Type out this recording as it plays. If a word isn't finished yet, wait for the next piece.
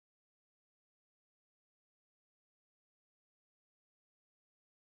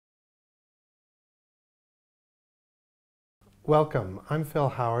Welcome. I'm Phil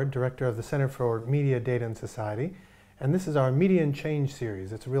Howard, Director of the Center for Media, Data and Society, and this is our Media and Change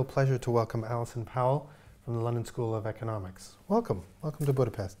series. It's a real pleasure to welcome Alison Powell from the London School of Economics. Welcome. Welcome to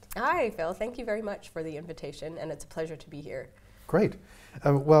Budapest. Hi, Phil. Thank you very much for the invitation, and it's a pleasure to be here. Great.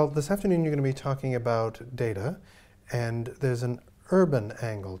 Well, this afternoon you're going to be talking about data, and there's an urban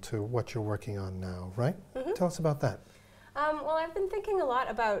angle to what you're working on now, right? Mm-hmm. Tell us about that. Well, I've been thinking a lot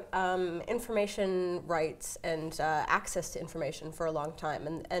about information rights and access to information for a long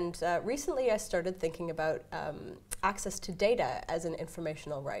time. And recently I started thinking about access to data as an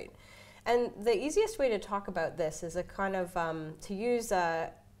informational right. And the easiest way to talk about this is a kind of to use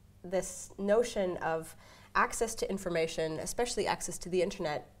this notion of access to information, especially access to the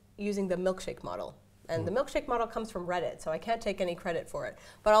internet, using the milkshake model. And the milkshake model comes from Reddit, so I can't take any credit for it.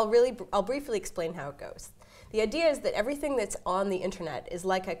 But I'll briefly explain how it goes. The idea is that everything that's on the internet is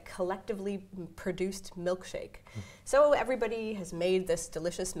like a collectively produced milkshake. So everybody has made this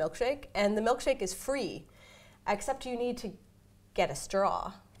delicious milkshake, and the milkshake is free, except you need to get a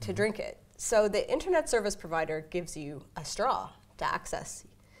straw to drink it. So the internet service provider gives you a straw to access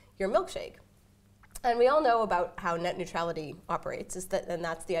your milkshake. And we all know about how net neutrality operates, and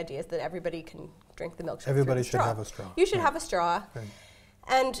that's the idea, is that everybody can drink the milkshake. Everybody should have a straw. You should have a straw. Right.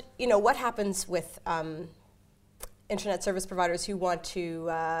 And you know what happens with internet service providers who want to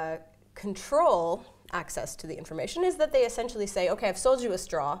control access to the information is that they essentially say, okay, I've sold you a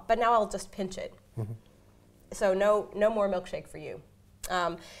straw, but now I'll just pinch it. Mm-hmm. So no more milkshake for you.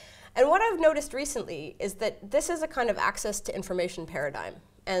 And what I've noticed recently is that this is a kind of access to information paradigm.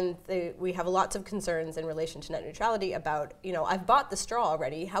 And we have lots of concerns in relation to net neutrality about, you know, I've bought the straw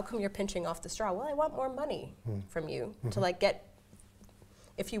already, how come you're pinching off the straw? Well, I want more money from you to like get,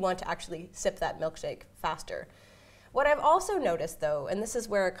 if you want to actually sip that milkshake faster. What I've also noticed though, and this is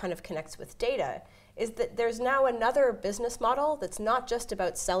where it kind of connects with data, is that there's now another business model that's not just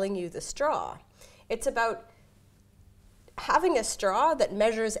about selling you the straw. It's about having a straw that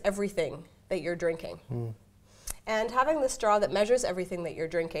measures everything that you're drinking. And having the straw that measures everything that you're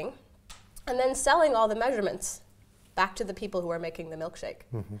drinking, and then selling all the measurements back to the people who are making the milkshake.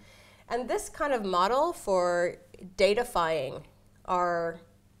 And this kind of model for datafying our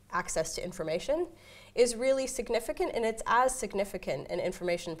access to information is really significant, and it's as significant an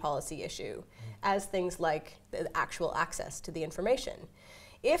information policy issue as things like the actual access to the information.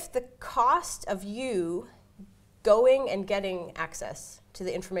 If the cost of you going and getting access to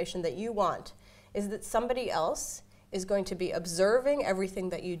the information that you want is that somebody else is going to be observing everything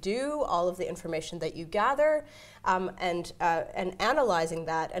that you do, all of the information that you gather, and analyzing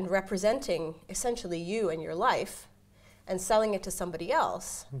that and representing essentially you and your life and selling it to somebody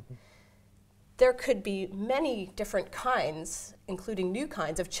else, there could be many different kinds, including new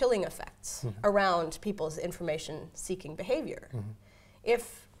kinds of chilling effects around people's information-seeking behavior.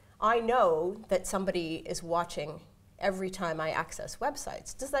 If I know that somebody is watching every time I access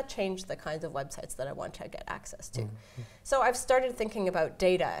websites, does that change the kinds of websites that I want to get access to? So I've started thinking about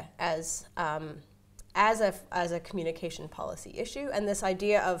data as a communication policy issue, and this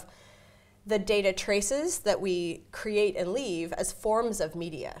idea of the data traces that we create and leave as forms of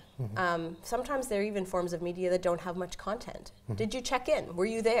media. Sometimes they're even forms of media that don't have much content. Did you check in? Were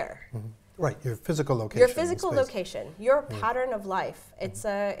you there? Right, your physical location. Your physical location, your pattern of life. It's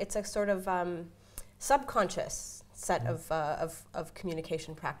a sort of subconscious set of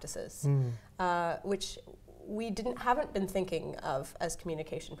communication practices, which we haven't been thinking of as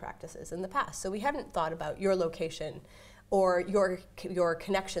communication practices in the past. So we haven't thought about your location or your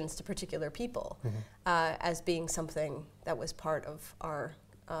connections to particular people as being something that was part of our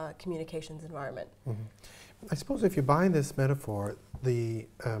communications environment. I suppose if you buy this metaphor, it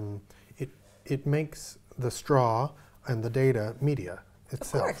makes the straw and the data media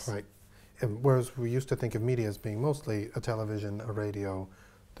itself, right? Whereas we used to think of media as being mostly a television, a radio,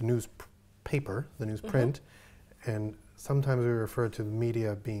 the newspaper, the newsprint, and sometimes we refer to the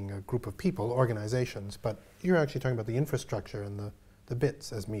media being a group of people, organizations, but you're actually talking about the infrastructure and the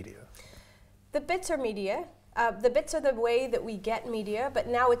bits as media. The bits are media. The bits are the way that we get media, but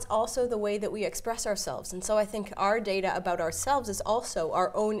now it's also the way that we express ourselves. And so I think our data about ourselves is also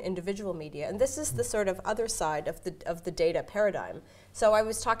our own individual media. And this is the sort of other side of the data paradigm. So I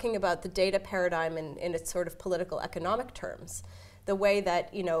was talking about the data paradigm in its sort of political economic terms, the way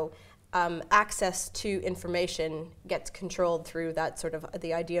that, you know, access to information gets controlled through that sort of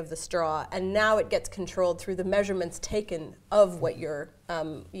the idea of the straw, and now it gets controlled through the measurements taken of what you're,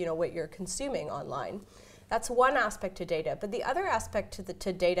 what you're consuming online. That's one aspect to data, but the other aspect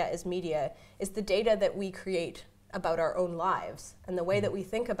to data as media is the data that we create about our own lives and the way that we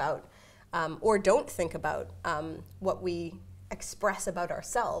think about or don't think about what we express about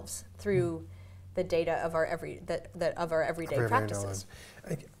ourselves through the data of our everyday practices.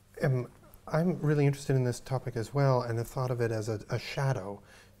 I'm really interested in this topic as well, and have thought of it as a shadow,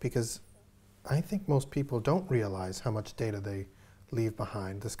 because I think most people don't realize how much data they leave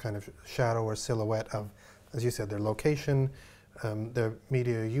behind, this kind of shadow or silhouette of, as you said, their location, their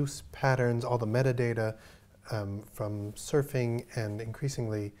media use patterns, all the metadata from surfing, and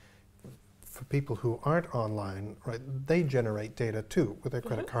increasingly for people who aren't online, right, they generate data too with their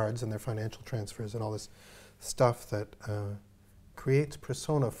credit cards and their financial transfers and all this stuff that creates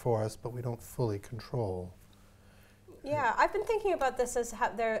persona for us, but we don't fully control. Yeah, I've been thinking about this as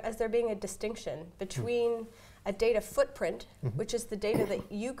there being a distinction between a data footprint, which is the data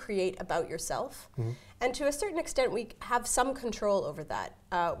that you create about yourself, and to a certain extent we have some control over that.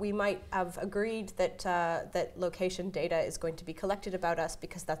 We might have agreed that that location data is going to be collected about us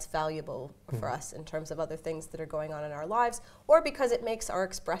because that's valuable for us in terms of other things that are going on in our lives, or because it makes our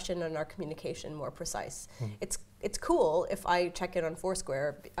expression and our communication more precise. It's cool if I check in on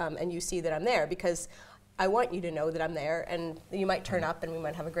Foursquare and you see that I'm there, because I want you to know that I'm there, and you might turn up and we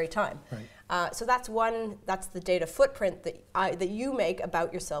might have a great time. Right. So that's the data footprint that you make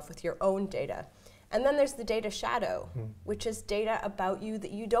about yourself with your own data. And then there's the data shadow, which is data about you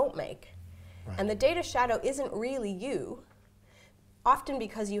that you don't make. Right. And the data shadow isn't really you, often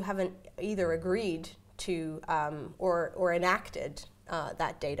because you haven't either agreed to or enacted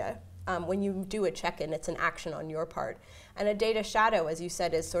that data. When you do a check-in, it's an action on your part. And a data shadow, as you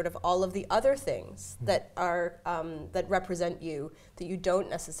said, is sort of all of the other things that are that represent you that you don't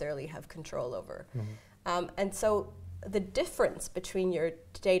necessarily have control over. And so the difference between your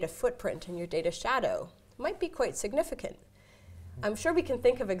data footprint and your data shadow might be quite significant. I'm sure we can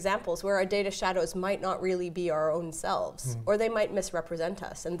think of examples where our data shadows might not really be our own selves, or they might misrepresent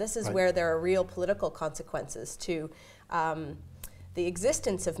us. And this is where there are real political consequences to the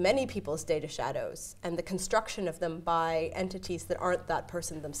existence of many people's data shadows and the construction of them by entities that aren't that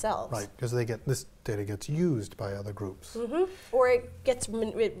person themselves. Right, because this data gets used by other groups. Or it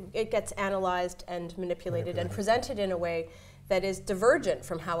gets analyzed and manipulated and presented in a way that is divergent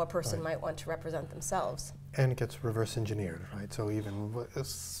from how a person might want to represent themselves. And it gets reverse engineered, right? So even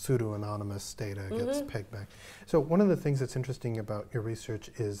pseudo-anonymous data gets pegged back. So one of the things that's interesting about your research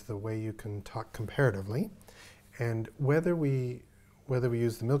is the way you can talk comparatively, and whether we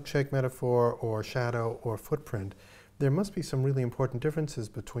use the milkshake metaphor or shadow or footprint, there must be some really important differences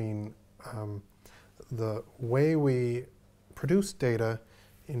between the way we produce data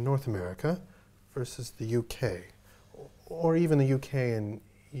in North America versus the UK, or even the UK and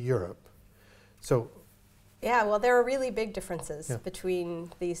Europe. So, yeah, well, there are really big differences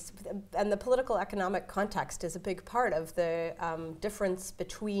between these, and the political economic context is a big part of the difference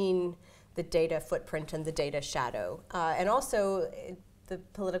between the data footprint and the data shadow. And also, the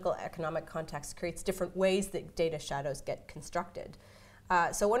political economic context creates different ways that data shadows get constructed.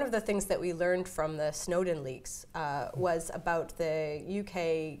 So one of the things that we learned from the Snowden leaks was about the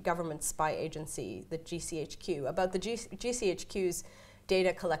UK government spy agency, the GCHQ, about the GCHQ's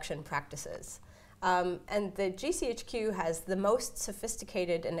data collection practices. And the GCHQ has the most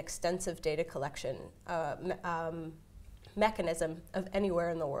sophisticated and extensive data collection mechanism of anywhere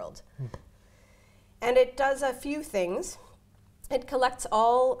in the world. And it does a few things. It collects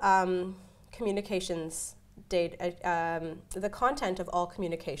all communications data, the content of all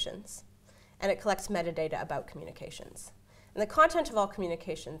communications, and it collects metadata about communications. And the content of all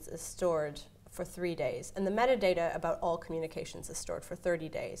communications is stored for 3 days, and the metadata about all communications is stored for 30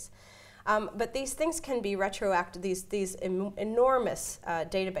 days. But these things can be retroactive, these enormous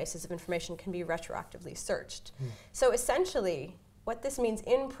databases of information can be retroactively searched. So essentially, what this means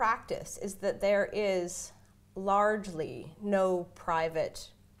in practice is that there is largely no private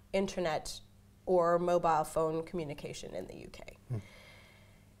internet or mobile phone communication in the UK.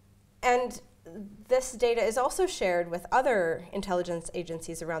 And this data is also shared with other intelligence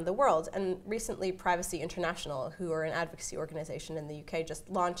agencies around the world. And recently, Privacy International, who are an advocacy organization in the UK, just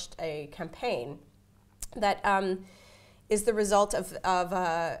launched a campaign that is the result of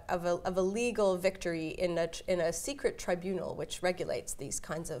a legal victory in a secret tribunal which regulates these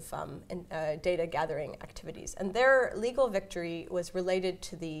kinds of data gathering activities. And their legal victory was related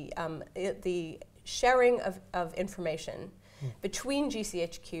to the sharing of information between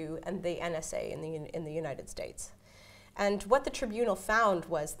GCHQ and the NSA in the United States. And what the tribunal found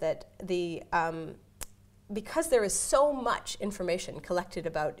was that because there is so much information collected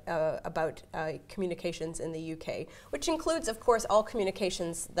about communications in the UK, which includes, of course, all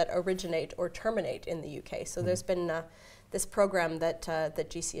communications that originate or terminate in the UK. So there's been this program that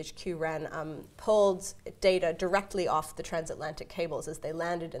GCHQ ran pulled data directly off the transatlantic cables as they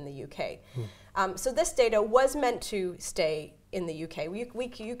landed in the UK. So this data was meant to stay in the UK.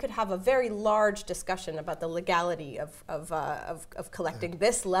 You could have a very large discussion about the legality of collecting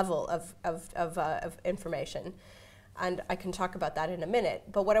this level of information. And I can talk about that in a minute.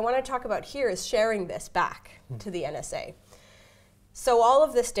 But what I want to talk about here is sharing this back to the NSA. So all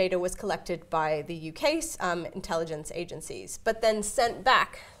of this data was collected by the UK's intelligence agencies, but then sent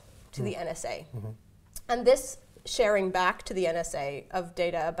back to the NSA. And this sharing back to the NSA of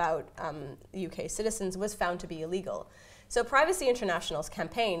data about UK citizens was found to be illegal. So Privacy International's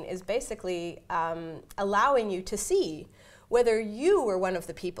campaign is basically allowing you to see whether you were one of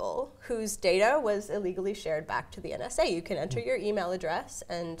the people whose data was illegally shared back to the NSA. You can enter your email address,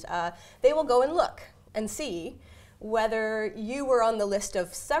 and they will go and look and see whether you were on the list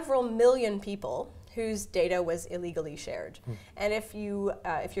of several million people whose data was illegally shared. And if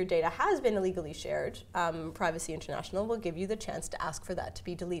your data has been illegally shared, Privacy International will give you the chance to ask for that to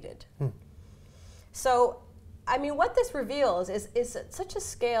be deleted. So, I mean, what this reveals is at such a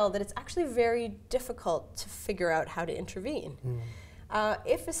scale that it's actually very difficult to figure out how to intervene.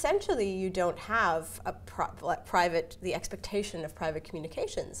 If essentially you don't have the expectation of private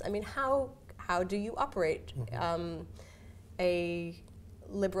communications, I mean, how do you operate a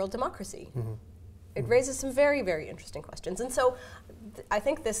liberal democracy? It raises some very, very interesting questions. And so I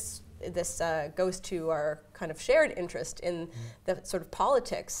think this goes to our kind of shared interest in the sort of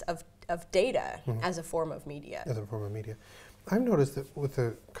politics of data as a form of media. As a form of media. I've noticed that with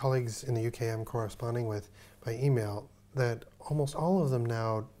the colleagues in the UK I'm corresponding with by email, that almost all of them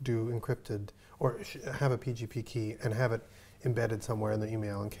now do encrypted or have a PGP key and have it embedded somewhere in the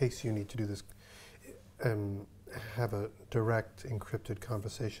email in case you need to do this, have a direct encrypted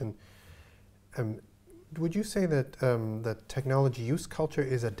conversation. Would you say that that technology use culture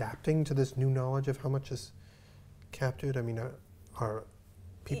is adapting to this new knowledge of how much is captured? I mean, are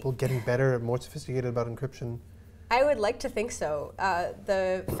people getting better, more sophisticated about encryption? I would like to think so.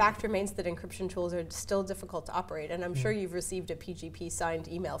 The fact remains that encryption tools are still difficult to operate, and I'm sure you've received a PGP signed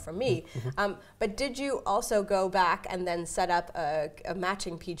email from me. But did you also go back and then set up a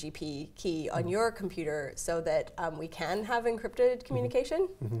matching PGP key on your computer so that we can have encrypted communication?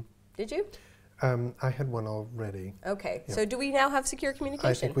 Did you? I had one already. Okay, so do we now have secure communication?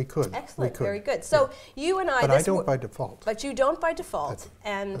 I think we could. Excellent, very good. So you and I... But I don't by default. But you don't by default.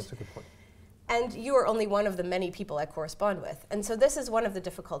 That's a good point. And you are only one of the many people I correspond with. And so this is one of the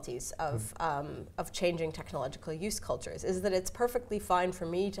difficulties of changing technological use cultures, is that it's perfectly fine for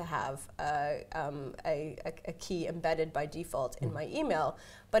me to have a key embedded by default in my email.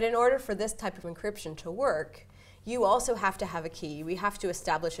 But in order for this type of encryption to work, you also have to have a key. We have to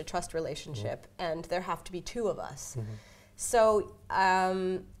establish a trust relationship, and there have to be two of us. So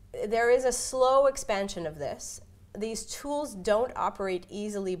there is a slow expansion of this. These tools don't operate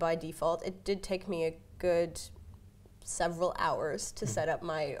easily by default. It did take me a good several hours to set up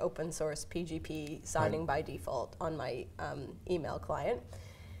my open source PGP signing by default on my email client.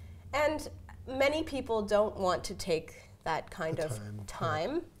 And many people don't want to take that kind of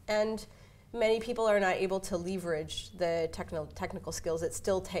time. And many people are not able to leverage the technical skills it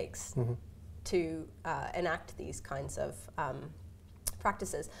still takes to enact these kinds of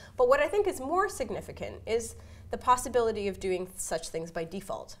practices. But what I think is more significant is the possibility of doing such things by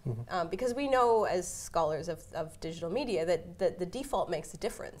default. Because we know as scholars of digital media that the default makes a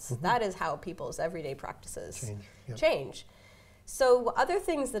difference. That is how people's everyday practices change. So other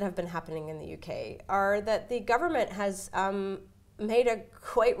things that have been happening in the UK are that the government has made a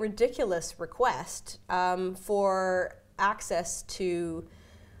quite ridiculous request for access to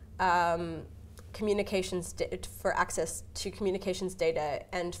communications data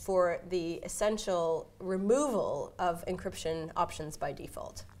and for the essential removal of encryption options by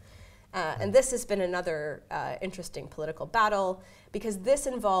default. And this has been another interesting political battle, because this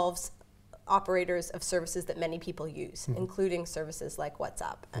involves operators of services that many people use, including services like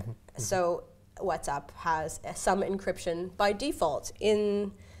WhatsApp. So WhatsApp has some encryption by default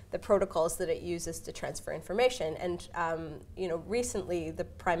in the protocols that it uses to transfer information. And recently the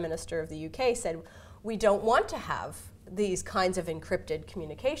Prime Minister of the UK said, we don't want to have these kinds of encrypted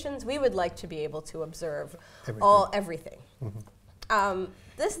communications. We would like to be able to observe everything.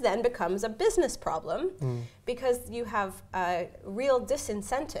 This then becomes a business problem because you have a real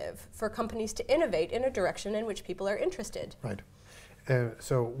disincentive for companies to innovate in a direction in which people are interested. Right.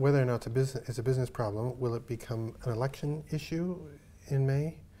 So whether or not it's a business problem, will it become an election issue in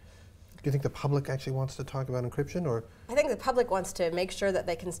May? Do you think the public actually wants to talk about encryption, or? I think the public wants to make sure that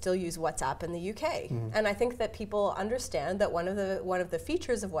they can still use WhatsApp in the UK, and I think that people understand that one of the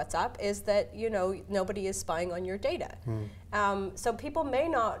features of WhatsApp is that nobody is spying on your data. So people may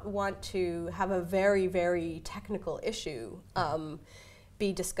not want to have a very, very technical issue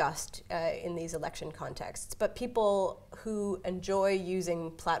be discussed in these election contexts, but people who enjoy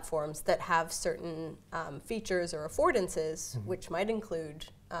using platforms that have certain features or affordances, which might include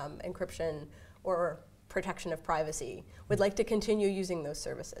encryption or protection of privacy, would like to continue using those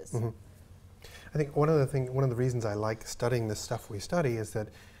services. I think one of the reasons I like studying the stuff we study is that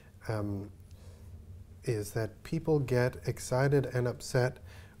people get excited and upset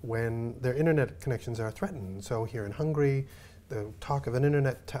when their internet connections are threatened. So here in Hungary, the talk of an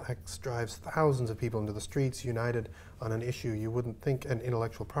internet tax drives thousands of people into the streets, united on an issue you wouldn't think, and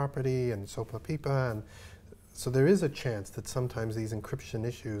intellectual property and SOPA PIPA. And so there is a chance that sometimes these encryption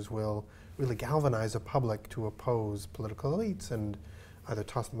issues will really galvanize a public to oppose political elites and either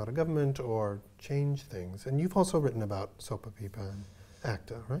toss them out of government or change things. And you've also written about SOPA PIPA and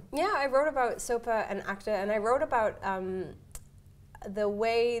ACTA, right? Yeah, I wrote about SOPA and ACTA, and I wrote about the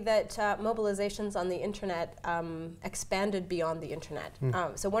way that mobilizations on the internet expanded beyond the internet.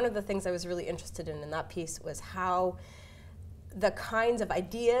 So one of the things I was really interested in that piece was how the kinds of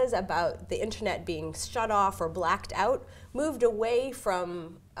ideas about the internet being shut off or blacked out moved away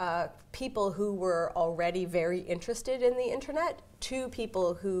from people who were already very interested in the internet to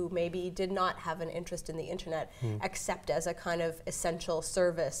people who maybe did not have an interest in the internet except as a kind of essential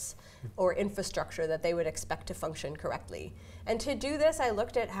service or infrastructure that they would expect to function correctly. And to do this, I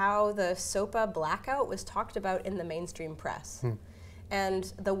looked at how the SOPA blackout was talked about in the mainstream press.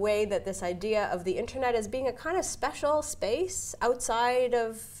 And the way that this idea of the internet as being a kind of special space outside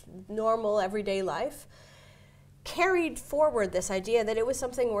of normal everyday life carried forward this idea that it was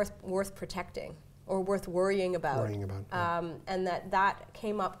something worth protecting or worth worrying about. And that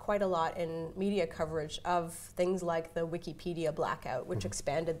came up quite a lot in media coverage of things like the Wikipedia blackout, which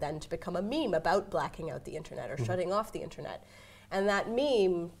expanded then to become a meme about blacking out the internet or shutting off the internet. And that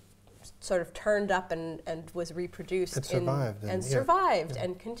meme sort of turned up and was reproduced and survived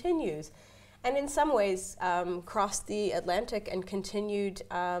and continues, and in some ways crossed the Atlantic and continued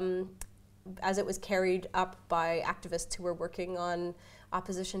as it was carried up by activists who were working on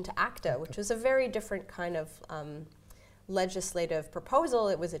opposition to ACTA, which was a very different kind of legislative proposal.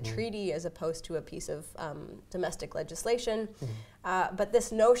 It was a treaty as opposed to a piece of domestic legislation. But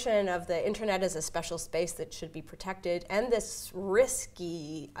this notion of the internet as a special space that should be protected, and this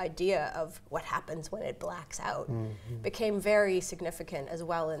risky idea of what happens when it blacks out, became very significant as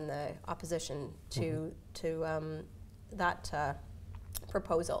well in the opposition to that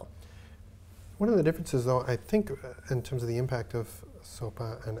proposal. One of the differences, though, I think, in terms of the impact of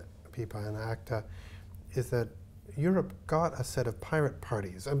SOPA and PIPA and ACTA, is that Europe got a set of pirate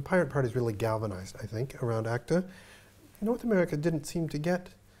parties, and pirate parties really galvanized, I think, around ACTA. North America didn't seem to get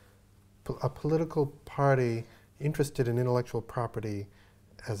a political party interested in intellectual property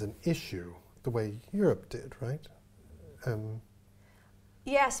as an issue the way Europe did, right?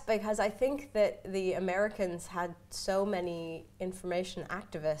 Yes, because I think that the Americans had so many information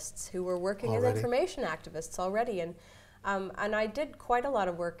activists who were working as information activists already, and I did quite a lot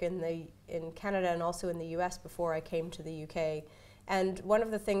of work in Canada and also in the US before I came to the UK. And one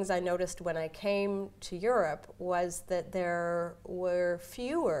of the things I noticed when I came to Europe was that there were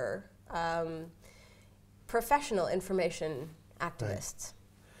fewer professional information activists.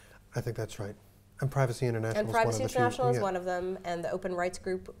 Right. I think that's right. And Privacy International is one of them, and the Open Rights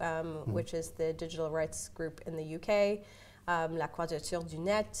Group, which is the digital rights group in the UK, La Quadrature du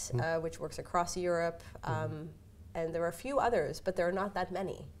Net, which works across Europe, and there are a few others, but there are not that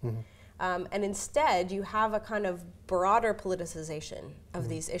many. And instead, you have a kind of broader politicization of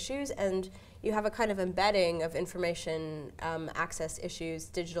these issues, and you have a kind of embedding of information access issues,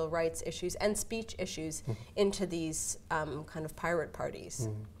 digital rights issues, and speech issues into these kind of pirate parties.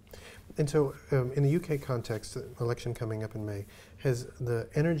 And so, in the UK context, the election coming up in May, has the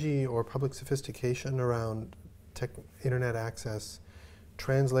energy or public sophistication around internet access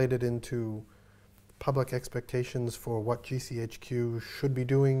translated into public expectations for what GCHQ should be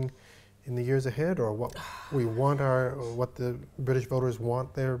doing in the years ahead, or what we want or what the British voters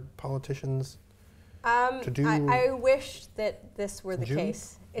want their politicians to do? I wish that this were the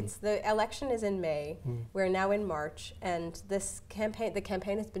case. The election is in May. We're now in March, and the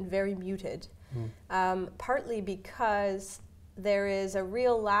campaign has been very muted, partly because there is a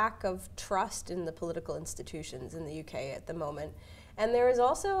real lack of trust in the political institutions in the UK at the moment. And there is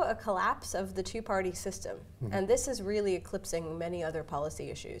also a collapse of the two-party system. And this is really eclipsing many other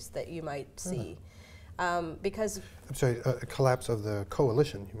policy issues that you might see. Because I'm sorry, a collapse of the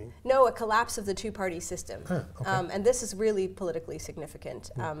coalition, you mean? No, a collapse of the two-party system. Okay. And this is really politically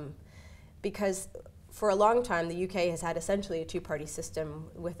significant because for a long time the UK has had essentially a two-party system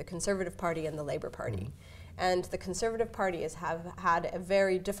with the Conservative Party and the Labour Party. And the Conservative Party has had a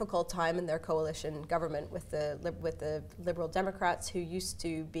very difficult time in their coalition government with the Liberal Democrats, who used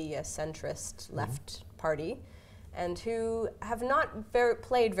to be a centrist left party, and who have not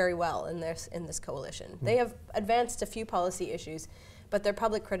played very well in this coalition. They have advanced a few policy issues, but their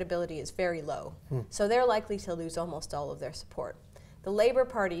public credibility is very low. So they're likely to lose almost all of their support. The Labour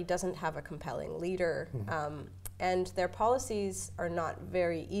Party doesn't have a compelling leader, and their policies are not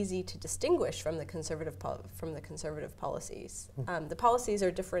very easy to distinguish from the conservative policies. The policies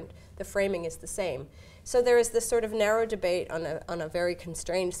are different. The framing is the same. So there is this sort of narrow debate on a very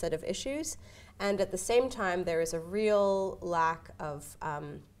constrained set of issues, and at the same time there is a real lack of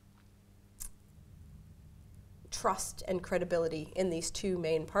trust and credibility in these two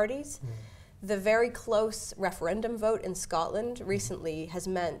main parties. The very close referendum vote in Scotland recently has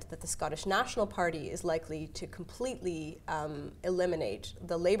meant that the Scottish National Party is likely to completely eliminate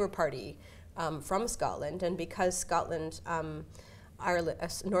the Labour Party from Scotland. And because Scotland,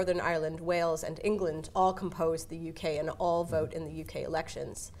 Northern Ireland, Wales and England all compose the UK and all vote in the UK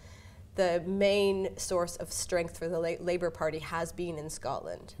elections, the main source of strength for the Labour Party has been in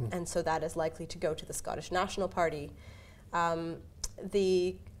Scotland. And so that is likely to go to the Scottish National Party.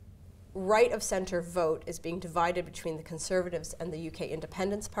 The right of centre vote is being divided between the Conservatives and the UK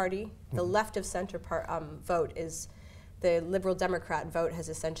Independence Party. The left of centre vote is the Liberal Democrat vote has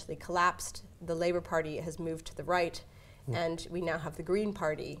essentially collapsed. The Labour Party has moved to the right, and we now have the Green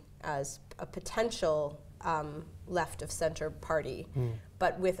Party as a potential left of centre party,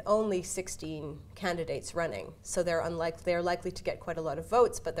 but with only 16 candidates running. So they're likely to get quite a lot of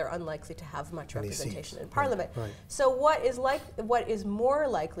votes, but they're unlikely to have much representation in Parliament. Right. So what is more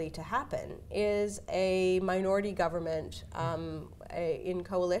likely to happen is a minority government in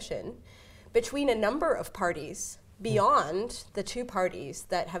coalition between a number of parties beyond the two parties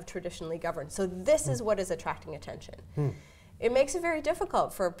that have traditionally governed. So this is what is attracting attention. It makes it very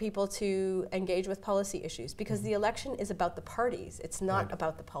difficult for people to engage with policy issues because the election is about the parties. It's not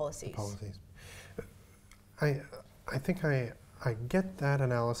about the policies. I think I get that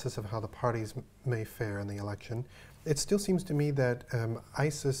analysis of how the parties may fare in the election. It still seems to me that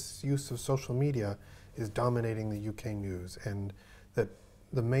ISIS use of social media is dominating the UK news, and that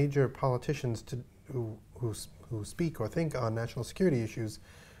the major politicians who speak or think on national security issues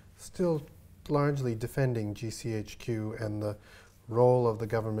still largely defending GCHQ and the role of the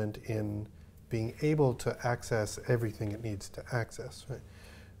government in being able to access everything it needs to access. Right?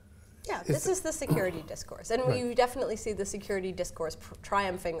 Yeah, this is the security discourse. And we definitely see the security discourse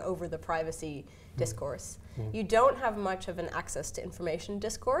triumphing over the privacy discourse. You don't have much of an access to information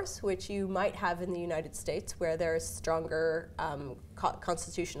discourse, which you might have in the United States, where there's stronger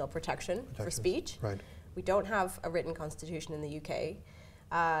constitutional protection for speech. Right. We don't have a written constitution in the UK.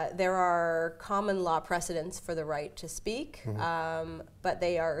 There are common law precedents for the right to speak, but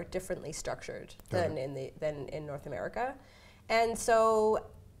they are differently structured than in North America. And so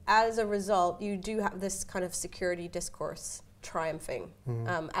as a result, you do have this kind of security discourse triumphing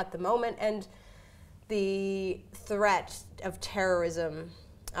at the moment, and the threat of terrorism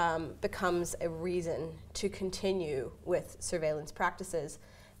becomes a reason to continue with surveillance practices.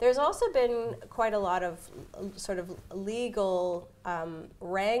 There's also been quite a lot of sort of legal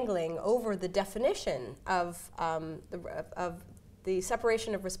wrangling over the definition of the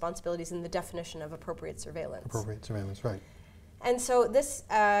separation of responsibilities and the definition of appropriate surveillance. Appropriate surveillance, right. And so this,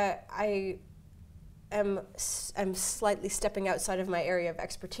 I am slightly stepping outside of my area of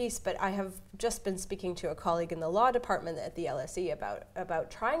expertise, but I have just been speaking to a colleague in the law department at the LSE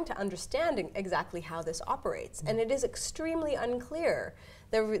about trying to understand exactly how this operates. And it is extremely unclear.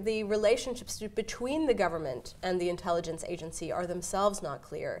 The relationships between the government and the intelligence agency are themselves not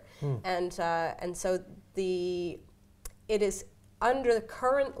clear. And so it is under the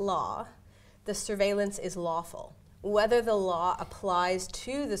current law, the surveillance is lawful. Whether the law applies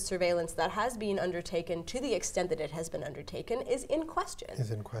to the surveillance that has been undertaken to the extent that it has been undertaken is in question. Is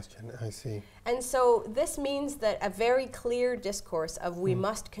in question, I see. And so this means that a very clear discourse of we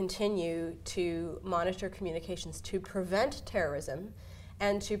must continue to monitor communications to prevent terrorism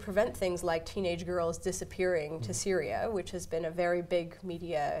and to prevent things like teenage girls disappearing to Syria, which has been a very big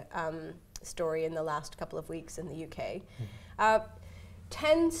media story in the last couple of weeks in the UK.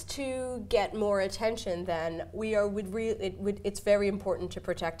 tends to get more attention, then it's very important to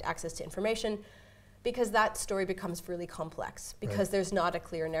protect access to information, because that story becomes really complex, because there's not a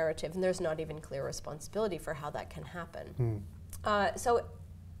clear narrative and there's not even clear responsibility for how that can happen. So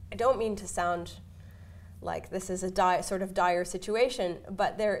I don't mean to sound like this is a sort of dire situation,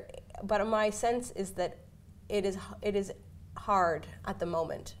 but my sense is that it is hard at the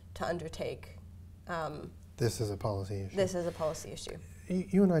moment to undertake. This is a policy issue. This is a policy issue.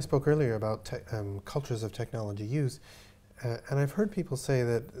 You and I spoke earlier about cultures of technology use, and I've heard people say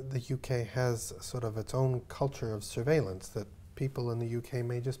that the UK has sort of its own culture of surveillance, that people in the UK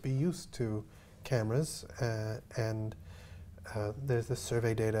may just be used to cameras, and there's this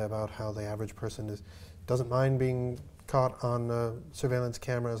survey data about how the average person doesn't mind being caught on a surveillance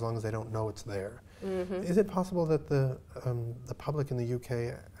camera as long as they don't know it's there. Is it possible that the public in the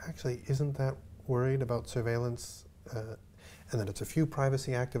UK actually isn't that worried about surveillance, and that it's a few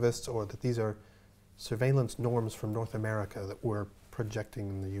privacy activists, or that these are surveillance norms from North America that we're projecting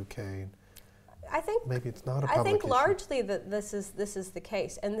in the UK? I think maybe it's not a public issue. Largely that this is the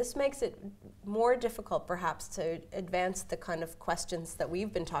case, and this makes it more difficult perhaps to advance the kind of questions that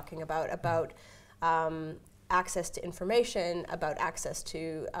we've been talking about access to information, about access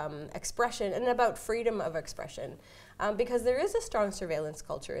to expression, and about freedom of expression. Because there is a strong surveillance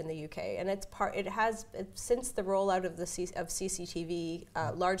culture in the UK, and it has since the rollout of CCTV,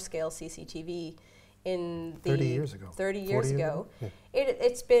 large-scale CCTV, in the 30 years ago. 30 years ago. Yeah.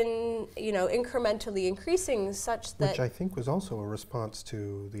 It's been, incrementally increasing, such that, which I think was also a response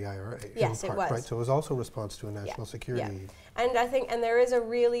to the IRA. Yes, in part, it was. Right, so it was also a response to a national security. Yeah. And I think, there's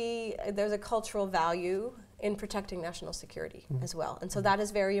a cultural value in protecting national security as well. And so that is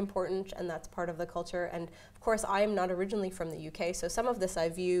very important, and that's part of the culture. And of course, I am not originally from the UK, so some of this I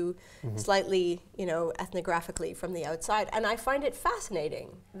view slightly, ethnographically from the outside. And I find it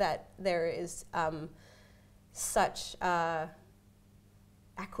fascinating that there is such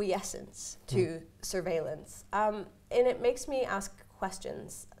acquiescence to surveillance. And it makes me ask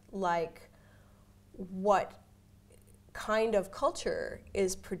questions like, what kind of culture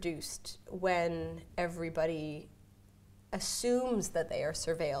is produced when everybody assumes that they are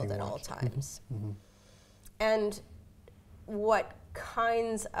surveilled at all times? And what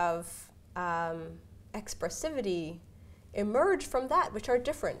kinds of expressivity emerge from that, which are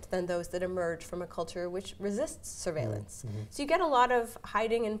different than those that emerge from a culture which resists surveillance? So you get a lot of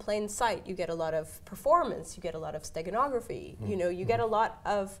hiding in plain sight, you get a lot of performance, you get a lot of steganography, you get a lot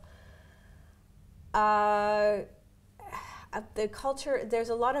of the culture. There's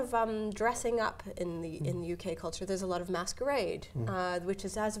a lot of dressing up in the UK culture. There's a lot of masquerade, which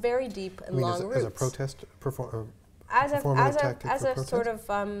has very deep and long roots. As a protest as a sort of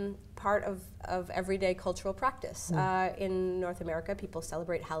part of everyday cultural practice. In North America, people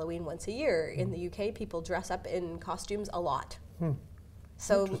celebrate Halloween once a year. In the UK, people dress up in costumes a lot.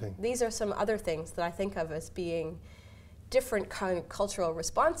 So these are some other things that I think of as being different kind of cultural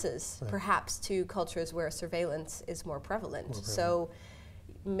responses, perhaps, to cultures where surveillance is more prevalent. So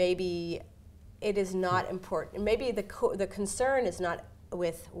maybe it is not important. Maybe the concern is not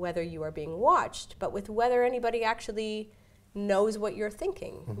with whether you are being watched, but with whether anybody actually knows what you're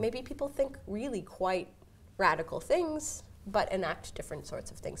thinking. Maybe people think really quite radical things, but enact different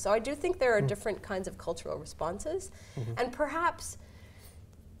sorts of things. So I do think there are different kinds of cultural responses, and perhaps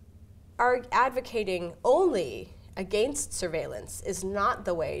are advocating only against surveillance is not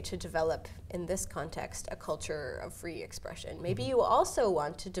the way to develop, in this context, a culture of free expression. Maybe you also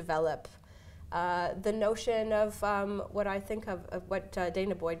want to develop the notion of what I think of what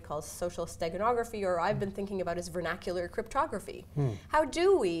Dana Boyd calls social steganography, or I've been thinking about as vernacular cryptography. How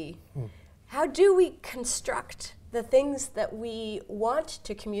do we construct the things that we want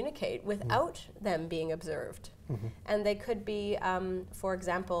to communicate without them being observed? And they could be, for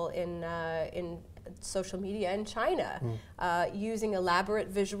example, in social media in China, using elaborate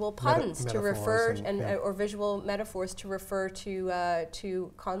visual puns to refer or visual metaphors to refer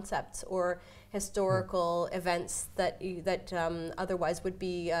to concepts or historical events that otherwise would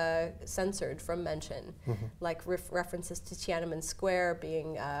be censored from mention, like references to Tiananmen Square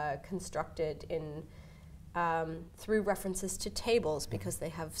being constructed in through references to tables because they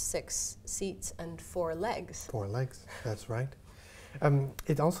have 6 seats and 4 legs. 4 legs, that's right.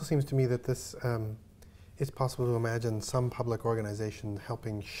 It also seems to me that this it's possible to imagine some public organization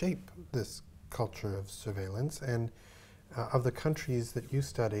helping shape this culture of surveillance. And of the countries that you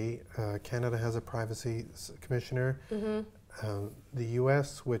study, Canada has a privacy commissioner. The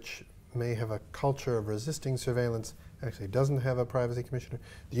US, which may have a culture of resisting surveillance, actually doesn't have a privacy commissioner.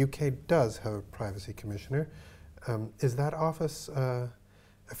 The UK does have a privacy commissioner. Is that office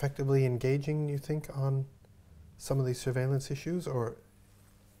effectively engaging, you think, on some of these surveillance issues, or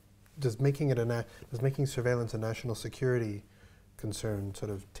does making surveillance a national security concern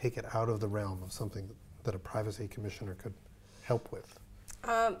sort of take it out of the realm of something that a privacy commissioner could help with?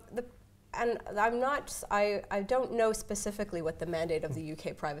 And I don't know specifically what the mandate of the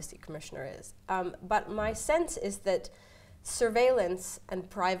UK Privacy Commissioner is, but my sense is that surveillance and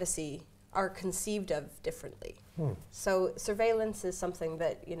privacy are conceived of differently. So surveillance is something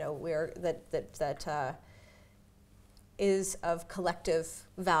that, you know, is of collective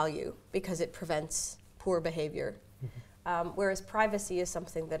value because it prevents poor behavior, whereas privacy is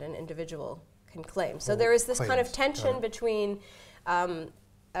something that an individual can claim. So there is this kind of tension between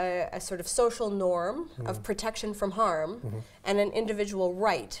a sort of social norm of protection from harm and an individual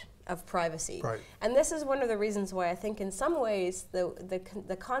right of privacy. And this is one of the reasons why I think in some ways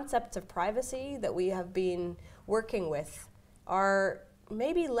the concepts of privacy that we have been working with are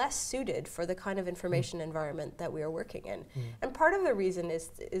maybe less suited for the kind of information environment that we are working in. And part of the reason is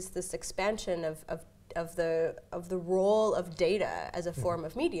this expansion of the role of data as a form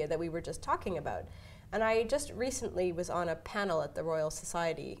of media that we were just talking about. And I just recently was on a panel at the Royal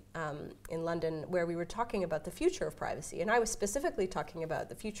Society in London where we were talking about the future of privacy. And I was specifically talking about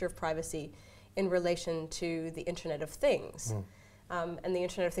the future of privacy in relation to the Internet of Things. And the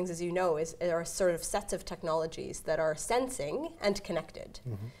Internet of Things, as you know, are sort of sets of technologies that are sensing and connected.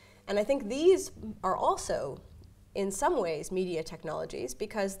 And I think these are also, in some ways, media technologies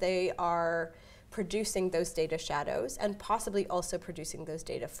because they are producing those data shadows and possibly also producing those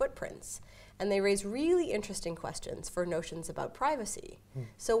data footprints. And they raise really interesting questions for notions about privacy.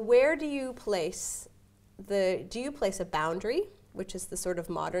 So where do you place a boundary, which is the sort of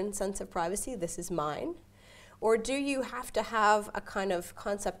modern sense of privacy, this is mine? Or do you have to have a kind of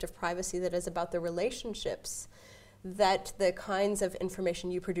concept of privacy that is about the relationships that the kinds of information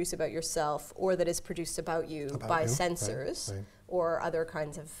you produce about yourself or that is produced about you by sensors or other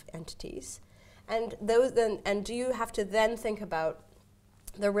kinds of entities? And do you have to then think about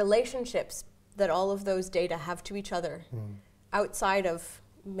the relationships that all of those data have to each other outside of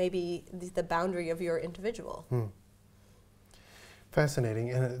maybe the boundary of your individual?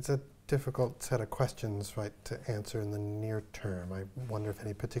 Fascinating, and it's a difficult set of questions, right, to answer in the near term. I wonder if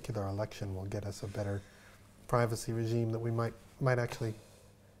any particular election will get us a better privacy regime that we might actually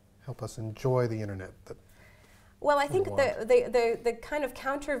help us enjoy the internet. Well, I think the kind of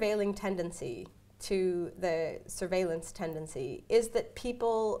countervailing tendency to the surveillance tendency is that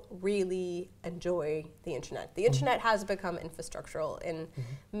people really enjoy the internet. The internet has become infrastructural in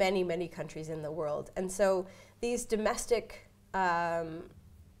many, many countries in the world. And so these domestic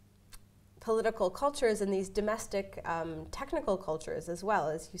political cultures and these domestic technical cultures as well,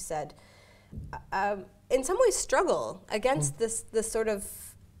 as you said, in some ways struggle against this sort of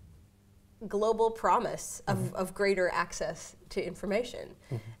global promise of greater access to information,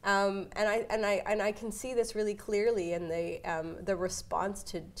 and I can see this really clearly in the response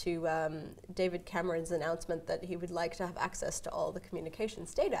to David Cameron's announcement that he would like to have access to all the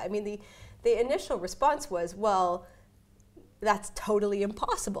communications data. I mean, the initial response was, well, that's totally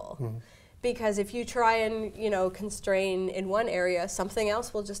impossible. Because if you try and constrain in one area, something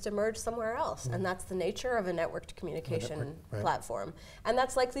else will just emerge somewhere else, and that's the nature of a networked communication platform. And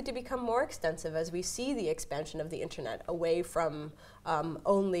that's likely to become more extensive as we see the expansion of the internet away from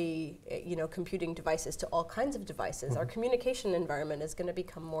only computing devices to all kinds of devices. Our communication environment is going to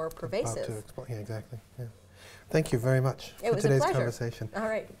become more pervasive. Yeah, exactly. Yeah. Thank you very much for today's conversation. All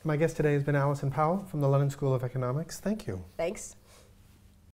right. My guest today has been Alison Powell from the London School of Economics. Thank you. Thanks.